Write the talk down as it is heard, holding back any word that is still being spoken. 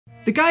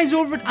The guys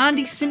over at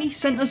AndyCine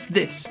sent us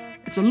this.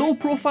 It's a low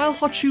profile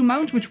hot shoe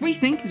mount which we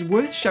think is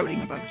worth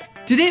shouting about.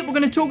 Today we're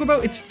going to talk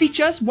about its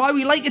features, why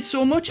we like it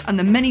so much, and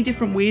the many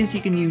different ways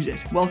you can use it.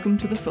 Welcome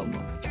to the film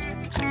log.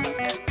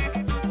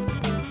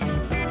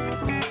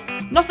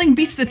 Nothing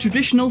beats the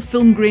traditional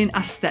film grain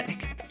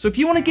aesthetic. So if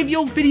you want to give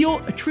your video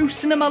a true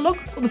cinema look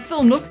or the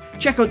film look,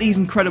 check out these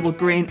incredible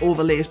grain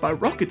overlays by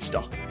Rocket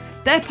Stock.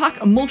 Their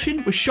pack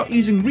emulsion was shot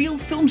using real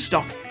film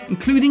stock,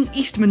 including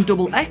Eastman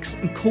XX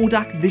and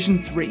Kodak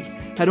Vision 3.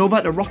 Head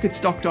over to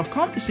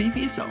rocketstock.com to see for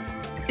yourself.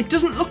 It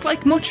doesn't look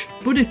like much,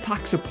 but it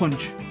packs a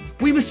punch.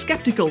 We were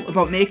skeptical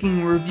about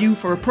making a review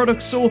for a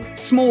product so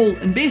small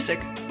and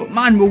basic, but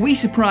man were we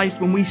surprised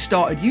when we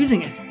started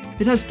using it.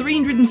 It has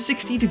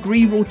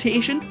 360-degree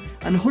rotation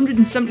and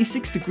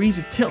 176 degrees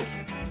of tilt.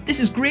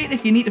 This is great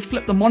if you need to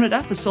flip the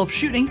monitor for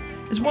self-shooting,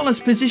 as well as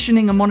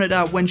positioning a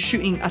monitor when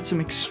shooting at some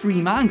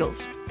extreme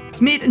angles.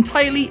 It's made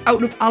entirely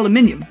out of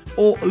aluminium,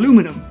 or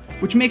aluminum,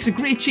 which makes a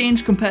great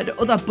change compared to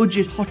other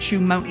budget hot shoe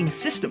mounting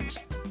systems.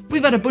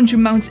 We've had a bunch of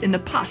mounts in the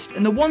past,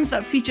 and the ones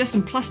that feature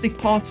some plastic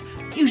parts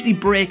usually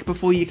break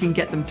before you can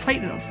get them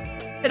tight enough.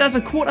 It has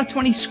a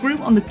 1/4-20 screw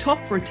on the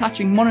top for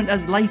attaching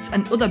monitors, lights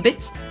and other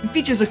bits, and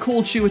features a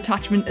cold shoe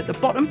attachment at the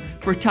bottom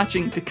for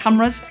attaching to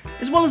cameras,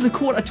 as well as a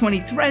 1/4-20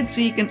 thread so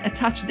you can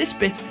attach this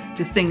bit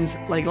to things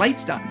like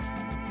light stands.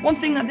 One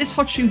thing that this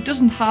hot shoe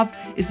doesn't have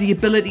is the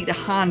ability to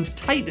hand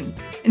tighten.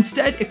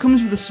 Instead, it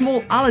comes with a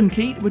small Allen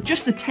key to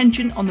adjust the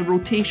tension on the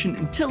rotation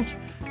and tilt,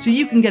 so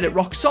you can get it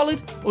rock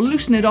solid or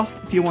loosen it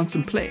off if you want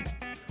some play.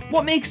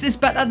 What makes this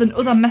better than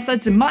other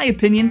methods, in my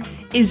opinion,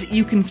 is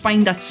you can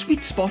find that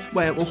sweet spot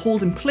where it will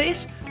hold in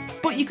place,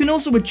 but you can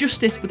also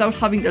adjust it without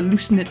having to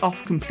loosen it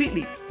off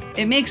completely.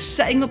 It makes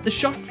setting up the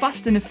shot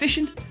fast and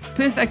efficient,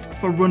 perfect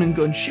for run and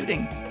gun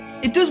shooting.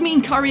 It does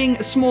mean carrying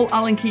a small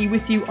Allen key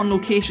with you on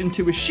location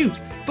to a shoot,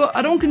 but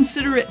I don't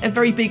consider it a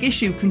very big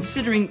issue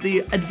considering the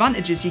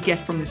advantages you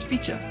get from this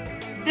feature.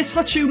 This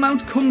hot shoe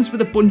mount comes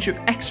with a bunch of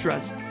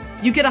extras.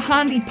 You get a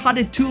handy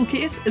padded tool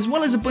case, as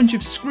well as a bunch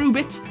of screw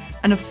bits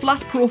and a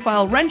flat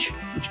profile wrench,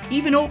 which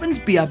even opens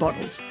beer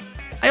bottles.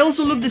 I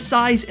also love the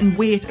size and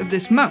weight of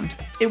this mount.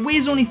 It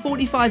weighs only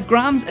 45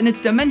 grams and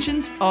its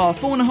dimensions are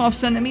 4.5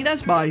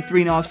 centimeters by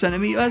 3.5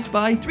 centimeters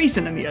by 3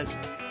 centimeters.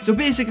 So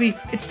basically,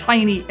 it's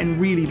tiny and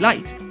really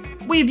light.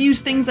 We've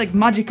used things like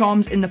magic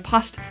arms in the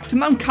past to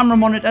mount camera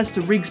monitors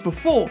to rigs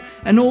before,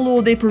 and although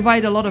they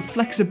provide a lot of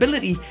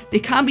flexibility, they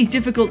can be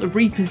difficult to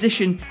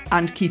reposition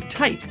and keep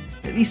tight,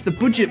 at least the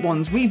budget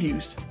ones we've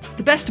used.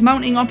 The best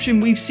mounting option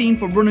we've seen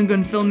for run and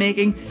gun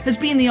filmmaking has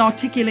been the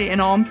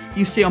articulating arm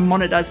you see on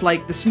monitors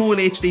like the Small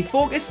HD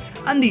Focus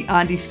and the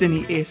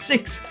AndyCine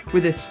A6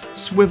 with its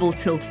swivel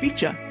tilt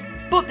feature.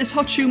 But this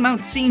hot shoe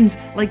mount seems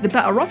like the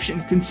better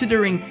option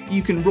considering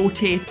you can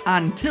rotate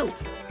and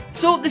tilt.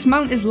 So this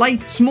mount is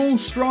light, small,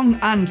 strong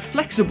and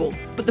flexible,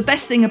 but the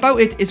best thing about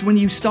it is when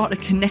you start to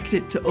connect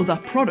it to other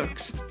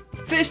products.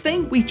 First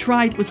thing we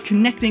tried was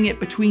connecting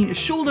it between a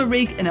shoulder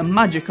rig and a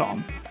magic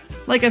arm.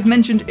 Like I've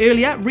mentioned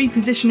earlier,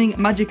 repositioning a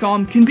magic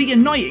arm can be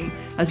annoying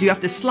as you have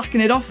to slacken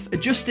it off,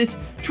 adjust it,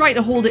 try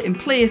to hold it in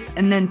place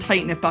and then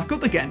tighten it back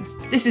up again.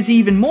 This is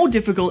even more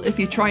difficult if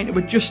you're trying to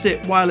adjust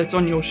it while it's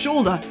on your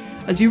shoulder,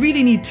 as you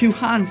really need two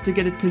hands to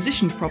get it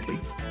positioned properly.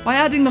 By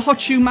adding the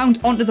hot shoe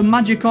mount onto the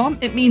magic arm,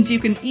 it means you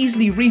can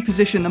easily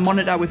reposition the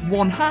monitor with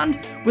one hand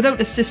without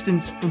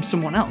assistance from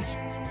someone else.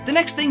 The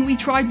next thing we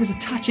tried was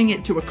attaching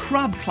it to a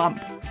crab clamp.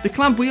 The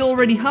clamp we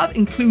already have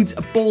includes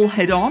a ball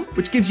head arm,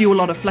 which gives you a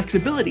lot of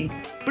flexibility,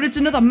 but it's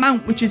another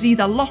mount which is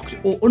either locked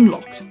or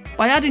unlocked.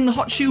 By adding the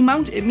hot shoe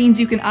mount, it means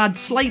you can add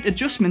slight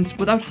adjustments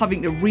without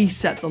having to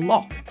reset the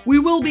lock. We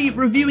will be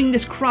reviewing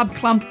this crab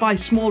clamp by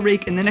Small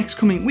Rig in the next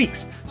coming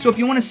weeks, so if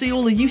you want to see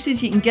all the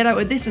uses you can get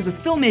out of this as a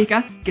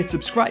filmmaker, get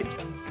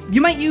subscribed.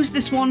 You might use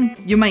this one,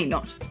 you might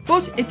not.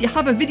 But if you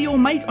have a video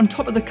mic on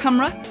top of the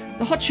camera,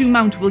 the hot shoe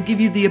mount will give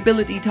you the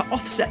ability to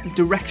offset the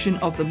direction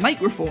of the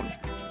microphone.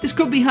 This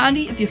could be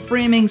handy if you're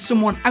framing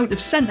someone out of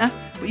centre,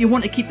 but you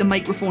want to keep the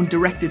microphone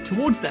directed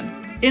towards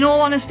them. In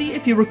all honesty,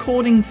 if you're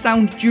recording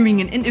sound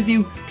during an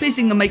interview,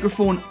 placing the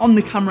microphone on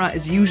the camera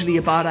is usually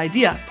a bad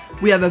idea.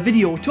 We have a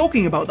video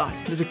talking about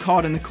that. There's a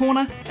card in the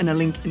corner and a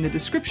link in the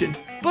description.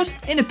 But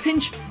in a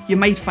pinch, you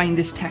might find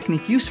this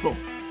technique useful.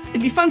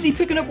 If you fancy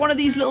picking up one of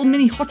these little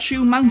mini hot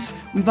shoe mounts,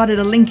 we've added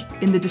a link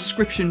in the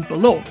description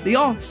below. They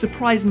are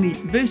surprisingly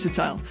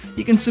versatile.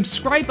 You can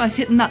subscribe by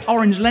hitting that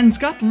orange lens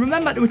cap and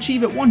remember to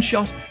achieve it one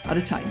shot at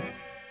a time.